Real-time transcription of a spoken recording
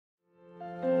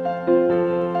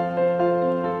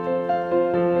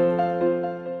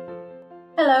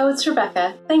it's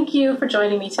Rebecca. Thank you for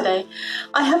joining me today.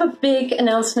 I have a big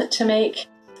announcement to make.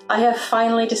 I have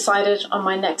finally decided on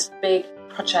my next big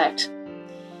project.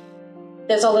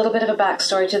 There's a little bit of a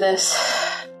backstory to this.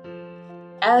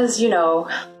 As you know,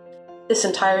 this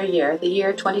entire year, the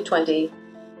year 2020,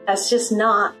 has just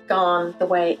not gone the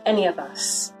way any of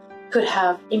us could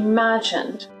have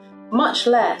imagined, much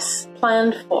less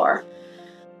planned for.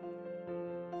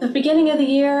 The beginning of the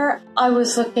year, I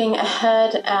was looking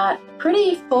ahead at a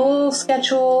pretty full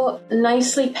schedule,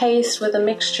 nicely paced with a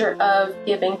mixture of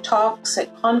giving talks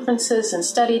at conferences and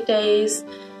study days,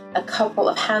 a couple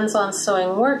of hands-on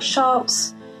sewing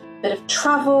workshops, a bit of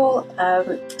travel,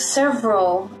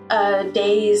 several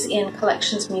days in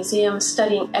collections museums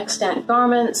studying extant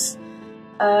garments,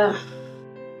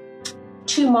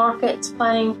 2 markets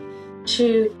planning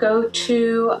to go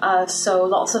to, so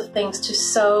lots of things to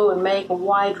sew and make, a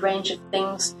wide range of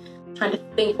things, trying to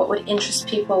think what would interest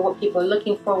people, what people are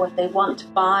looking for, what they want to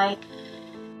buy.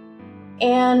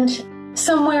 And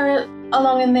somewhere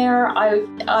along in there,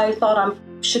 I thought I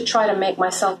should try to make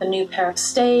myself a new pair of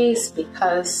stays,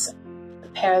 because the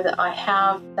pair that I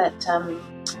have that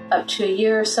up to a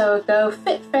year or so ago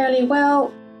fit fairly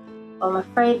well. I'm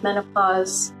afraid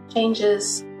menopause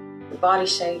changes the body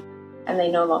shape and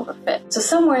they no longer fit. So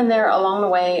somewhere in there along the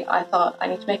way, I thought I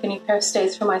need to make a new pair of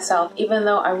stays for myself, even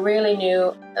though I really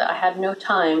knew that I had no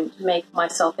time to make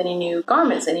myself any new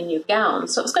garments, any new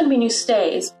gowns. So it was going to be new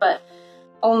stays, but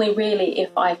only really if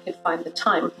I could find the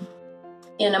time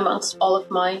in amongst all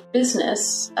of my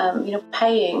business,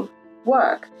 paying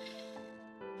work.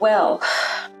 Well,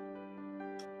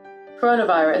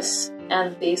 coronavirus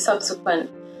and the subsequent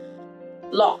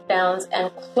lockdowns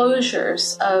and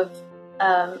closures of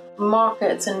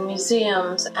markets and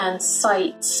museums and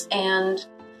sites and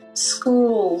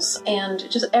schools and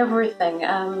just everything.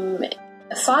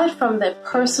 Aside from the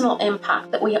personal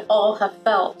impact that we all have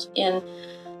felt in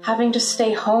having to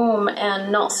stay home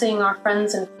and not seeing our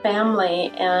friends and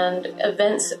family, and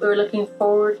events that we were looking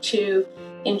forward to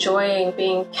enjoying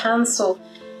being cancelled,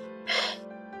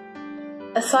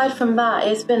 aside from that,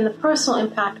 it's been the personal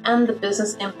impact and the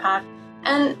business impact.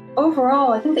 And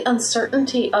overall, I think the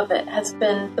uncertainty of it has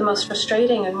been the most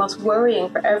frustrating and most worrying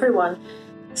for everyone.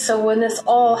 So when this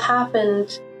all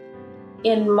happened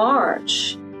in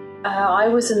March, I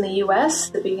was in the US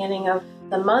at the beginning of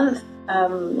the month,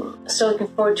 still looking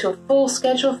forward to a full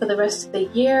schedule for the rest of the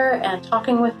year and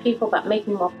talking with people about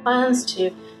making more plans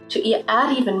to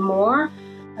add even more.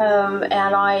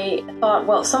 And I thought,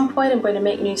 well, at some point I'm going to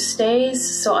make new stays.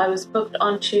 So I was booked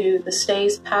onto the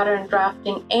stays pattern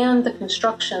drafting and the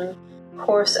construction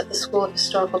course at the School of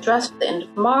Historical Dress for the end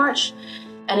of March.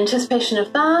 And in anticipation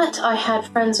of that, I had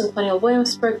friends in Colonial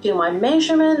Williamsburg do my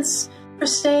measurements for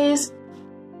stays.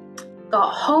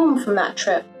 Got home from that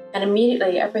trip and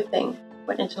immediately everything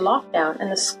went into lockdown,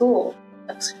 and the School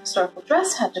of Historical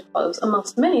Dress had to close,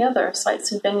 amongst many other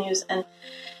sites and venues and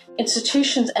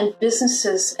institutions and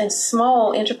businesses and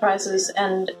small enterprises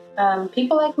and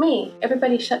people like me.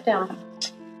 Everybody shut down.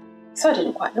 So I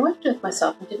didn't quite know what to do with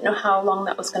myself and didn't know how long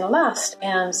that was going to last.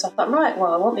 And so I thought, right,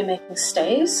 well, I won't be making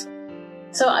stays.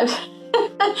 So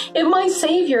my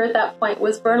savior at that point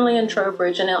was Burnley and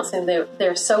Trowbridge announcing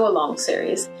their Sew Along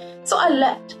series. So I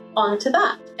leapt onto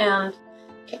that and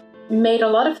made a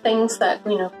lot of things that,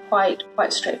 quite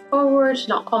straightforward,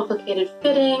 not complicated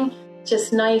fitting,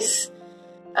 just nice,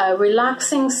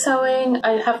 relaxing sewing.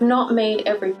 I have not made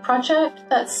every project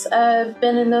that's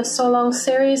been in the Sew Along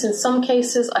series. In some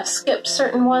cases, I skipped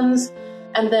certain ones,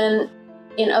 and then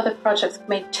in other projects, I've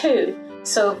made 2.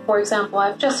 So, for example,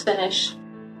 I've just finished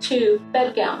 2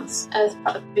 bed gowns as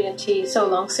part of the B&T Sew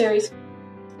Along series,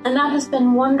 and that has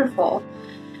been wonderful.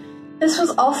 This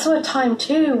was also a time,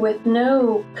 too, with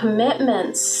no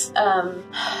commitments,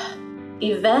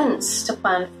 events to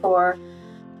plan for.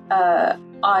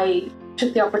 I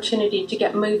took the opportunity to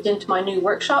get moved into my new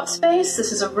workshop space.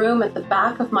 This is a room at the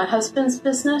back of my husband's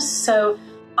business, so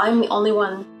I'm the only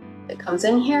one that comes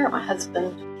in here, my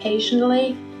husband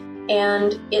occasionally,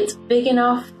 and it's big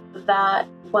enough that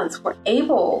once we're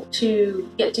able to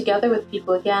get together with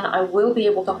people again, I will be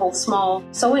able to hold small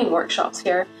sewing workshops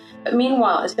here. But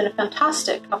meanwhile, it's been a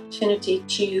fantastic opportunity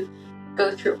to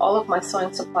go through all of my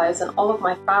sewing supplies and all of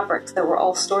my fabrics that were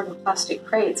all stored in plastic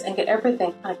crates and get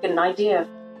everything, kind of get an idea of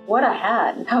what I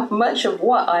had and how much of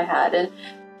what I had,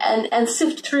 and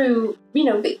sift through,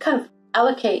 kind of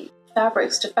allocate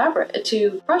fabrics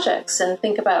to projects and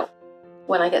think about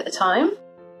when I get the time.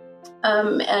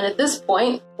 And at this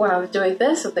point, when I was doing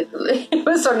this, I think it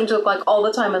was starting to look like all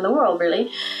the time in the world, really.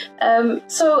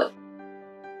 So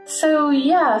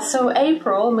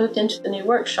April moved into the new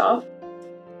workshop,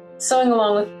 sewing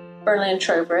along with Burnley and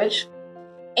Trowbridge,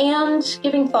 and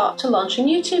giving thought to launching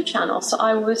a YouTube channel. So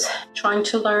I was trying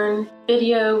to learn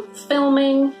video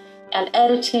filming and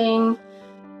editing,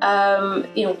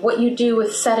 what you do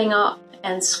with setting up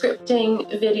and scripting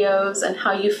videos and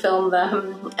how you film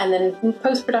them, and then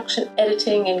post-production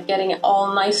editing and getting it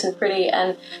all nice and pretty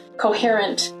and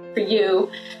coherent for you.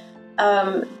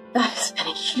 That has been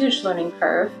a huge learning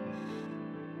curve.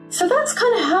 So that's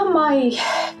kind of how my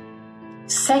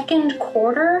second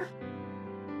quarter,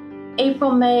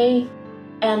 April, May,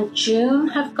 and June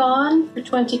have gone for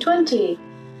 2020.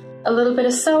 A little bit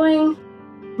of sewing,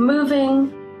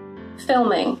 moving,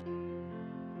 filming.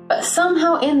 But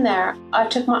somehow in there, I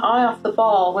took my eye off the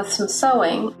ball with some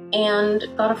sewing and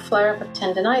got a flare-up of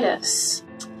tendinitis.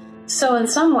 So in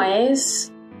some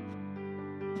ways,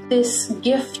 this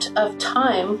gift of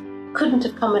time couldn't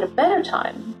have come at a better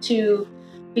time to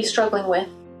be struggling with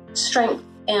strength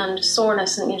and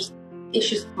soreness and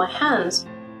issues with my hands.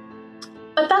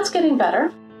 But that's getting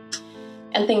better,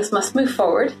 and things must move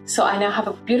forward. So I now have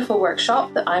a beautiful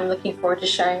workshop that I'm looking forward to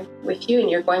sharing with you, and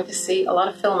you're going to see a lot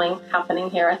of filming happening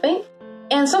here, I think.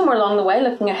 And somewhere along the way,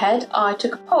 looking ahead, I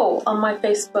took a poll on my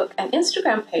Facebook and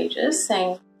Instagram pages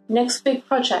saying, next big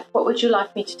project, what would you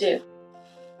like me to do?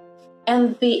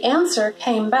 And the answer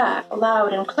came back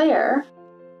loud and clear,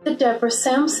 the Deborah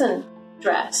Sampson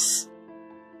dress,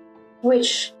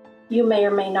 which you may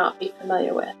or may not be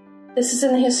familiar with. This is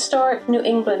in the historic New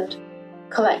England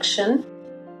collection.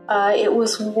 It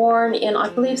was worn in, I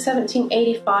believe,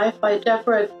 1785 by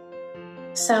Deborah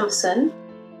Sampson.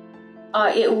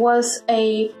 It was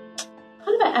a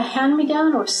kind of a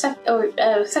hand-me-down or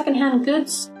second-hand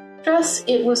goods dress.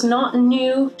 It was not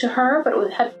new to her, but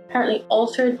it had apparently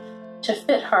altered to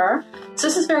fit her. So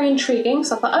this is very intriguing.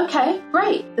 So I thought, okay,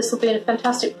 great, this will be a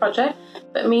fantastic project.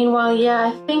 But meanwhile, yeah,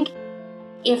 I think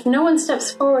if no one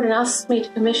steps forward and asks me to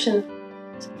commission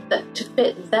that to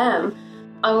fit them,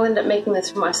 I will end up making this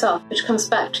for myself, which comes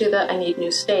back to the I need new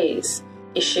stays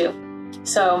issue.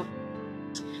 So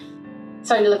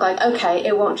starting to look like, okay,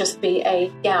 it won't just be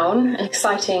a gown, an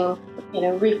exciting,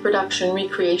 reproduction,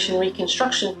 recreation,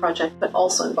 reconstruction project, but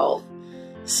also involve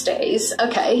stays.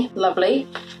 Okay, lovely.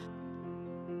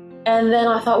 And then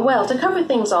I thought, well, to cover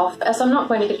things off, as I'm not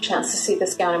going to get a chance to see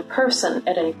this gown in person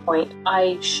at any point,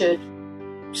 I should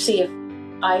see if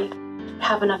I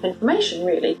have enough information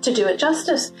really to do it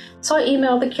justice. So I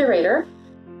emailed the curator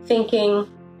thinking,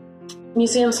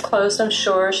 museum's closed, I'm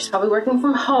sure, she's probably working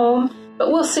from home,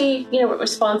 but we'll see, what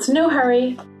response, no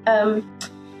hurry.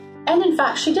 And in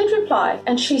fact, she did reply,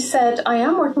 and she said, I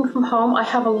am working from home. I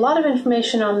have a lot of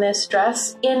information on this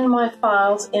dress in my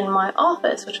files in my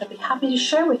office, which I'd be happy to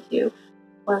share with you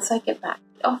once I get back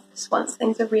to the office. Once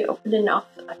things are reopened enough,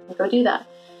 I can go do that.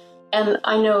 And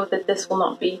I know that this will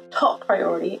not be top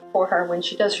priority for her when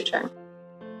she does return.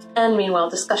 And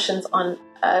meanwhile, discussions on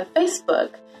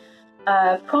Facebook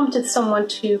prompted someone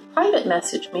to private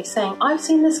message me saying, I've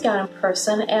seen this gown in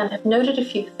person and have noted a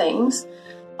few things.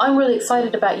 I'm really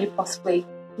excited about you possibly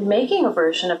making a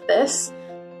version of this.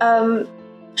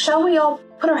 Shall we all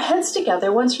put our heads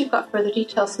together once you've got further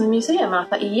details from the museum? And I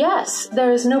thought, yes,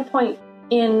 there is no point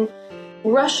in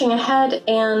rushing ahead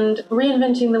and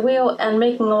reinventing the wheel and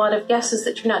making a lot of guesses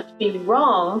that turn out to be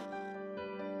wrong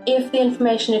if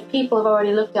people have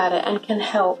already looked at it and can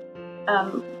help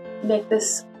make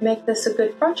this a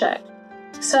good project.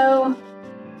 So,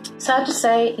 sad to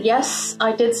say, yes,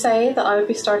 I did say that I would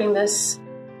be starting this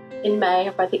in May,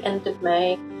 or by the end of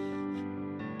May.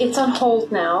 It's on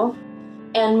hold now,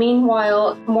 and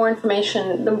meanwhile, more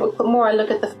information, the more I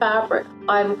look at the fabric,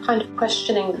 I'm kind of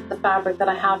questioning the fabric that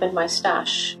I have in my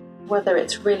stash, whether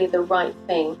it's really the right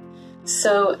thing.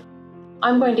 So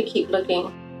I'm going to keep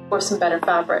looking for some better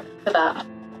fabric for that.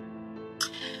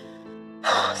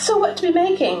 So what to be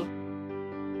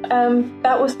making?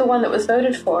 That was the one that was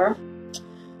voted for.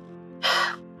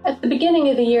 At the beginning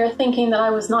of the year, thinking that I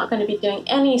was not going to be doing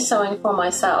any sewing for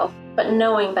myself, but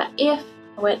knowing that if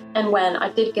and when I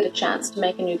did get a chance to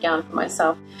make a new gown for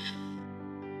myself,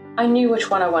 I knew which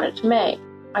one I wanted to make.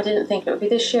 I didn't think it would be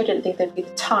this year, didn't think there'd be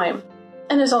the time.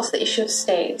 And there's also the issue of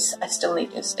stays. I still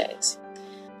need new stays.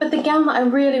 But the gown that I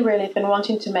really, really have been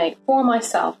wanting to make for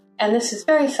myself, and this is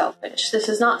very selfish, this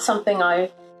is not something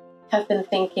I have been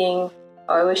thinking,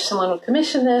 oh, I wish someone would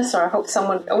commission this, or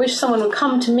I wish someone would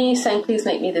come to me saying, please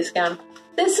make me this gown.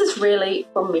 This is really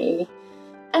for me,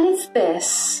 and it's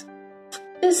this.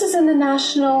 This is in the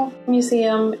National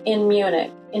Museum in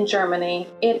Munich, in Germany.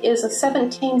 It is a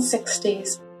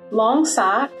 1760s long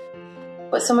sack,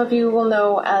 what some of you will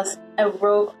know as a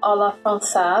robe à la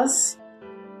Française.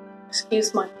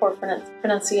 Excuse my poor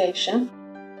pronunciation.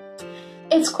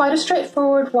 It's quite a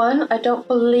straightforward one. I don't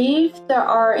believe there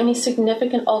are any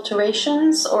significant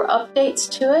alterations or updates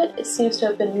to it. It seems to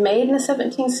have been made in the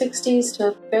 1760s to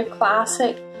a very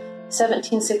classic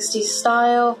 1760s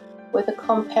style with a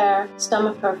compere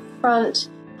stomacher front,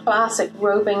 classic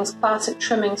robings, classic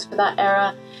trimmings for that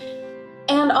era.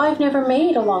 And I've never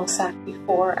made a long sack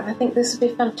before, and I think this would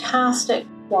be a fantastic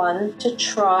one to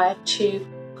try to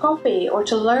copy or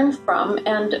to learn from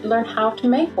and learn how to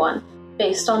make one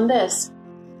based on this.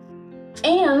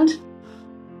 And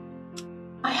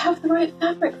I have the right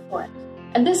fabric for it.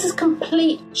 And this is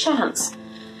complete chance.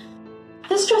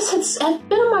 This dress had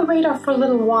been on my radar for a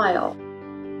little while,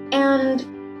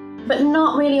 but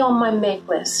not really on my make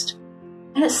list.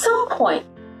 And at some point,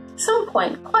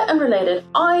 quite unrelated,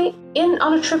 on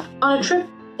a trip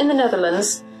in the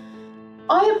Netherlands,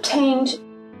 I obtained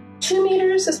 2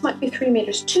 meters, this might be 3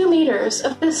 meters, 2 meters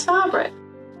of this fabric,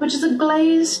 which is a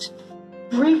glazed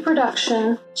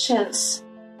reproduction chintz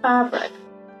fabric,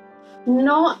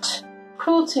 not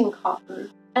quilting cotton.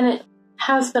 And it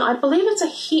has been, I believe it's a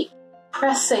heat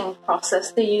pressing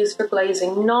process they use for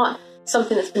glazing, not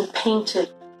something that's been painted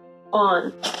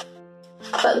on.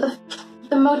 But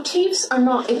the motifs are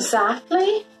not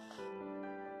exactly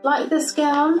like this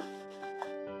gown,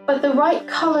 but the right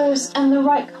colors and the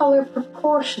right color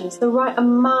proportions, the right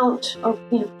amount of,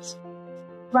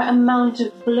 right amount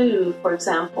of blue, for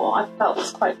example, I felt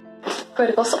was quite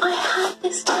critical. So I had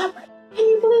this fabric, can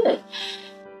you believe it?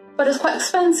 But it's quite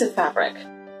expensive fabric.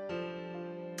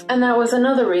 And that was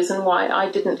another reason why I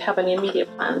didn't have any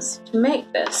immediate plans to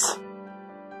make this.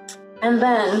 And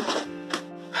then,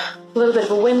 a little bit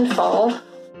of a windfall,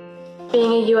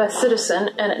 being a US citizen,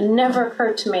 and it never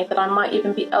occurred to me that I might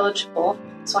even be eligible,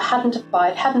 so I hadn't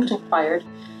applied, hadn't inquired.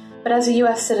 But as a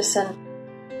US citizen,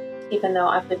 even though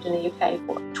I've lived in the UK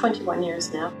for 21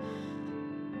 years now,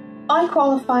 I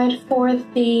qualified for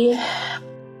the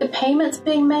payments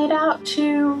being made out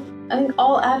to, I think,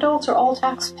 all adults or all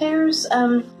taxpayers,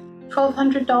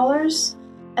 $1,200,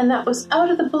 and that was out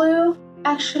of the blue,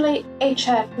 actually a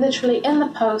check, literally in the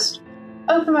post.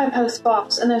 Open my post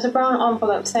box, and there's a brown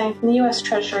envelope saying from the US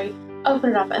Treasury. Open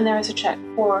it up, and there is a check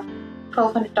for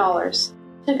 $1,200.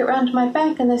 Took it round to my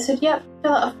bank, and they said, yep,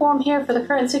 fill out a form here for the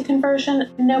currency conversion,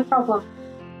 no problem.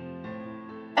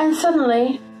 And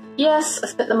suddenly, yes, I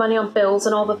spent the money on bills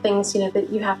and all the things, that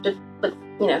you have to,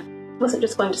 wasn't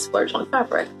just going to splurge on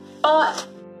fabric. But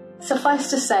suffice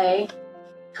to say,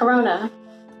 Corona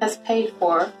has paid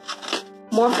for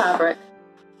more fabric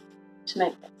to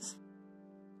make this.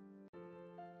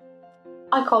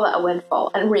 I call that a windfall,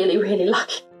 and really, really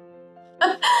lucky.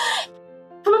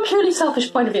 From a purely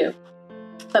selfish point of view.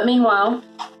 But meanwhile,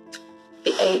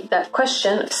 that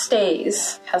question of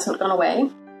stays hasn't gone away.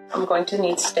 I'm going to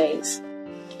need stays.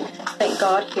 Thank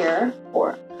God here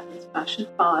for Fashion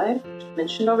 5, which I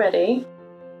mentioned already.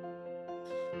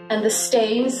 And the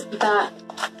stays that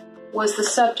was the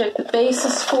subject, the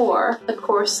basis for the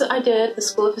course that I did, the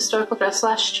School of Historical Dress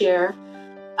last year,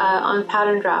 on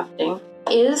pattern drafting,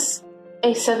 is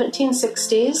a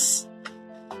 1760s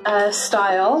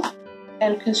style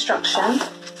and construction.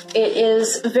 It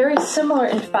is very similar,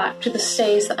 in fact, to the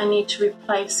stays that I need to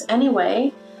replace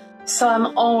anyway. So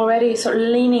I'm already sort of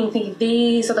leaning, thinking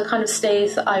these are the kind of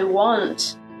stays that I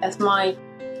want as my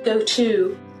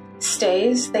go-to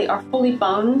stays. They are fully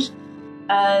boned.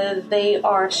 They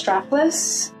are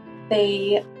strapless.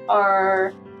 They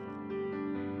are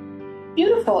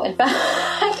beautiful, in fact.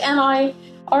 And I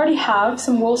already have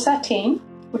some wool sateen,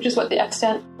 which is what the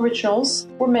extant originals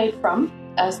were made from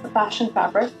as the fashion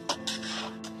fabric.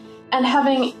 And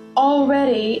having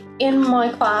already in my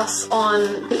class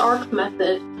on the ARC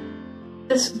method,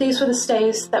 these were the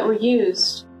stays that were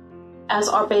used as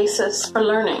our basis for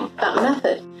learning that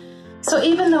method. So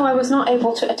even though I was not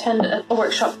able to attend a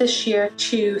workshop this year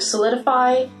to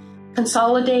solidify,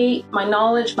 consolidate my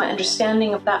knowledge, my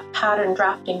understanding of that pattern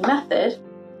drafting method,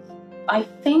 I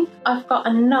think I've got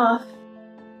enough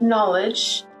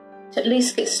knowledge to at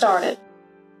least get started.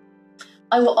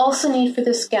 I will also need for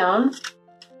this gown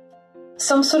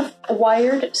some sort of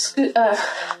wired skirt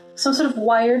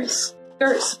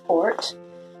support.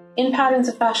 In Patterns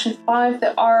of Fashion 5,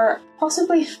 there are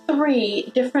possibly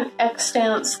 3 different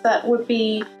extants that would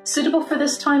be suitable for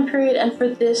this time period and for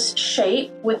this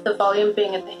shape, with the volume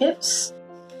being at the hips.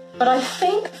 But I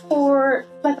think for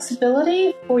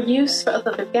flexibility, for use for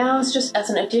other gowns, just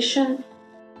as an addition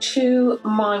to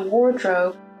my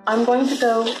wardrobe, I'm going to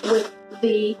go with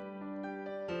the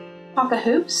pocket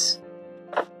hoops.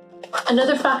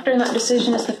 Another factor in that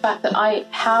decision is the fact that I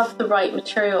have the right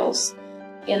materials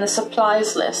in the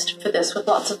supplies list for this, with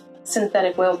lots of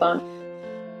synthetic whalebone.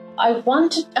 I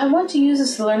want to use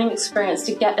this learning experience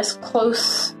to get as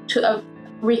close to a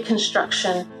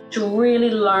reconstruction, to really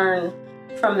learn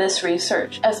from this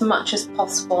research as much as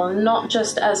possible, and not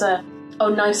just as a, oh,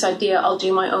 nice idea, I'll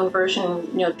do my own version,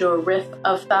 you know, do a riff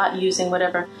of that using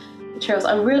whatever materials.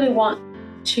 I really want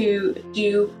to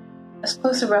do as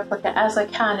close a replica as I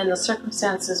can in the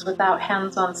circumstances without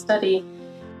hands-on study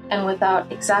and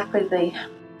without exactly the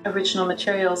original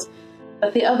materials.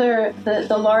 But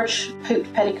the large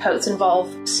hooped petticoats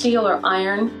involve steel or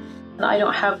iron, and I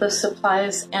don't have those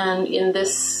supplies, and in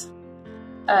this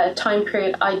time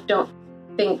period I don't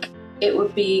think it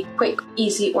would be quick,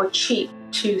 easy, or cheap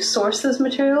to source those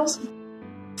materials.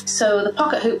 So the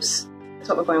pocket hoops is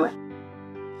what we're going with.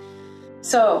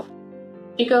 So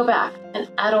if you go back and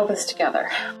add all this together,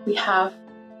 we have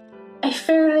a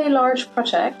fairly large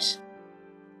project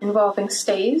involving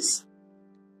stays,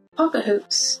 pocket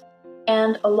hoops,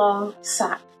 and a long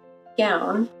sack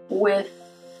gown with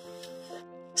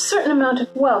a certain amount of,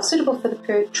 well, suitable for the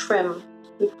period trim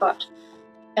we've got.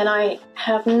 And I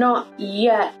have not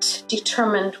yet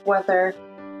determined whether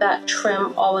that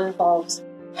trim all involves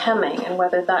hemming and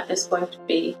whether that is going to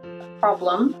be a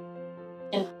problem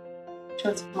in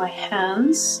terms of my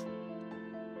hands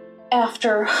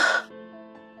after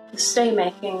the stay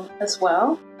making as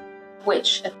well,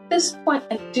 which at this point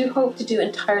I do hope to do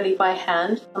entirely by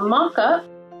hand. A mock-up,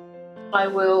 I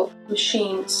will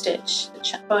machine stitch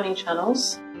the boning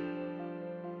channels.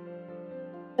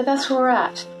 But that's where we're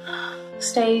at.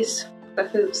 Stays, the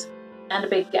hoops, and a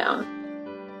big gown.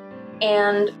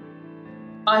 And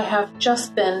I have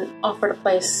just been offered a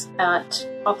place at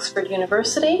Oxford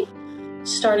University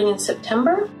starting in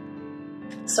September.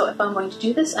 So if I'm going to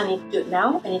do this, I need to do it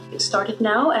now, I need to get started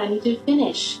now, and I need to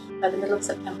finish by the middle of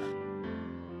September.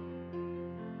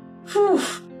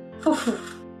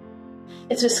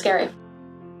 It's just scary.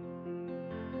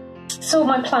 So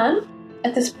my plan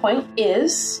at this point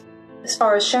is, as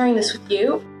far as sharing this with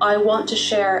you, I want to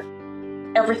share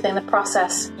everything, the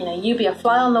process. You know, you be a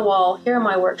fly on the wall here in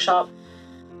my workshop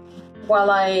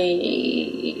while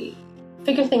I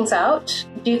figure things out,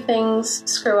 do things,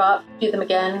 screw up, do them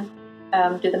again,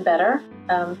 do them better.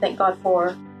 Thank God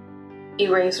for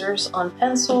erasers on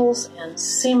pencils and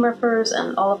seam rippers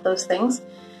and all of those things.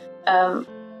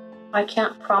 I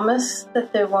can't promise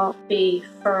that there won't be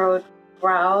furrowed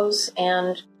brows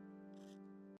and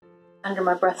under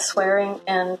my breath swearing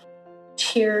and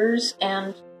tears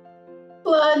and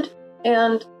blood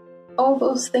and all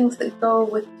those things that go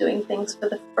with doing things for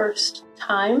the first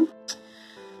time.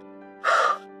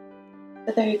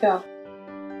 But there you go.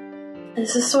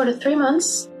 This is sort of 3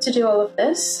 months to do all of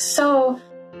this. So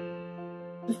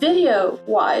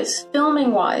video-wise,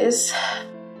 filming-wise,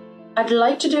 I'd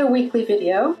like to do a weekly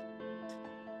video.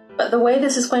 But the way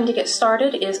this is going to get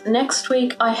started is next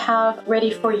week I have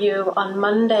ready for you on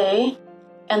Monday,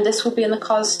 and this will be in the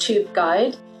Cause Tube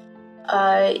guide,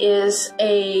 is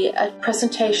a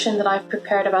presentation that I've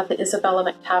prepared about the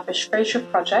Isabella McTavish Fraser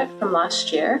project from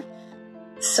last year.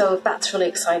 So that's really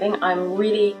exciting. I'm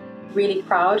really, really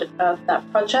proud of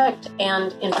that project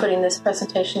and in putting this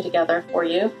presentation together for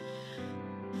you.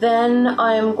 Then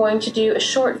I'm going to do a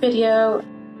short video,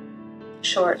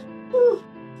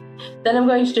 Then I'm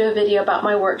going to do a video about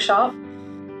my workshop,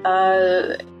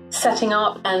 setting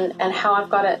up and how I've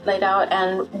got it laid out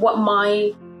and what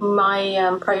my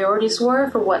priorities were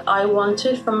for what I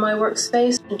wanted from my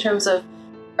workspace in terms of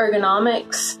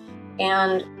ergonomics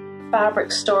and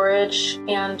fabric storage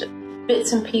and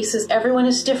bits and pieces. Everyone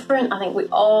is different. I think we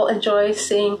all enjoy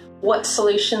seeing what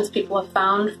solutions people have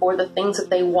found for the things that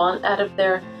they want out of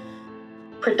their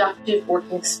productive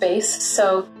working space.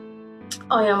 So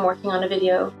I am working on a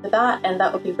video for that, and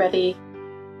that will be ready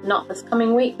not this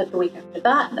coming week, but the week after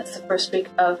that. That's the first week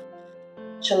of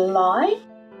July.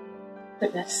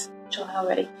 Goodness, July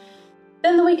already.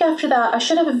 Then the week after that, I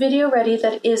should have a video ready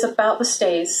that is about the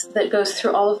stays, that goes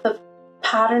through all of the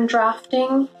pattern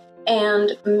drafting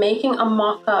and making a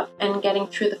mock-up and getting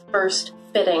through the first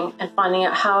fitting and finding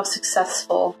out how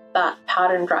successful that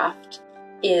pattern draft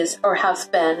is or has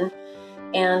been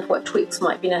and what tweaks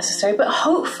might be necessary. But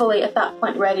hopefully at that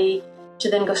point ready to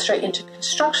then go straight into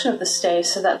construction of the stay,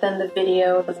 so that then the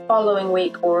video the following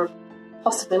week, or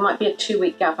possibly might be a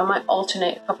 2-week gap, I might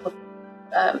alternate a couple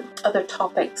of other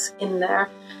topics in there.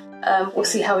 We'll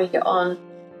see how we get on,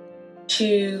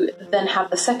 to then have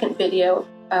the second video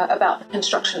about the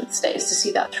construction of the stays, to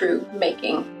see that through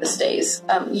making the stays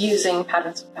using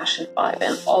Patterns of Fashion 5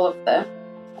 and all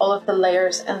of the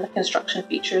layers and the construction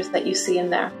features that you see in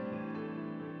there.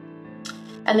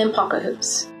 And then pocket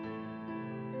hoops.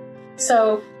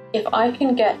 So if I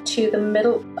can get to the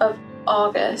middle of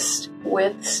August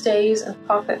with stays and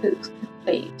pocket hoops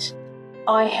complete.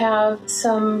 I have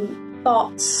some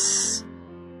thoughts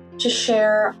to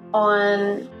share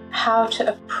on how to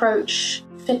approach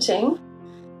fitting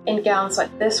in gowns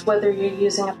like this, whether you're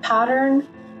using a pattern,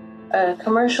 a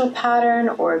commercial pattern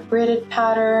or a gridded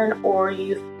pattern, or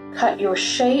you've cut your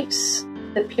shapes,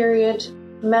 the period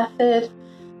method,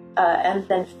 and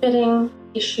then fitting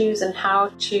issues and how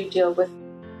to deal with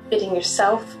fitting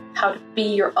yourself, how to be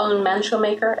your own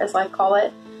mantua-maker, as I call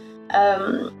it.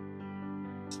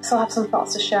 So I'll have some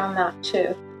thoughts to share on that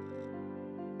too.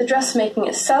 The dressmaking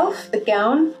itself, the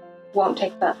gown, won't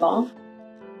take that long.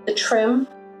 The trim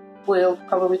will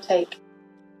probably take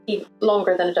even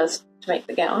longer than it does to make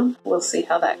the gown. We'll see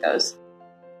how that goes.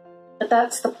 But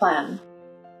that's the plan.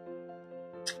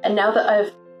 And now that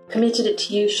I've committed it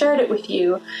to you, shared it with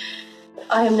you,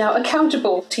 I am now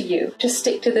accountable to you to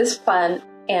stick to this plan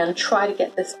and try to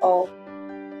get this all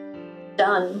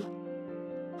done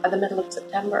by the middle of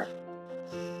September.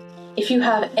 If you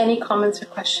have any comments or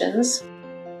questions,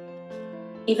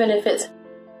 even if it's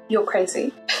you're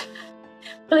crazy,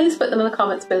 please put them in the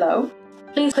comments below.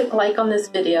 Please click like on this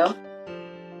video.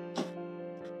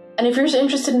 And if you're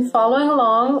interested in following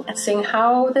along and seeing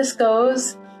how this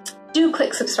goes, do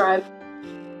click subscribe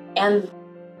and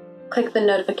click the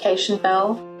notification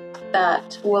bell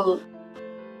that will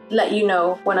let you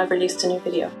know when I've released a new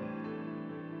video.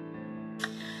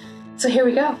 So here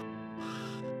we go.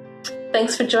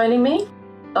 Thanks for joining me.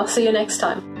 I'll see you next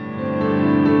time.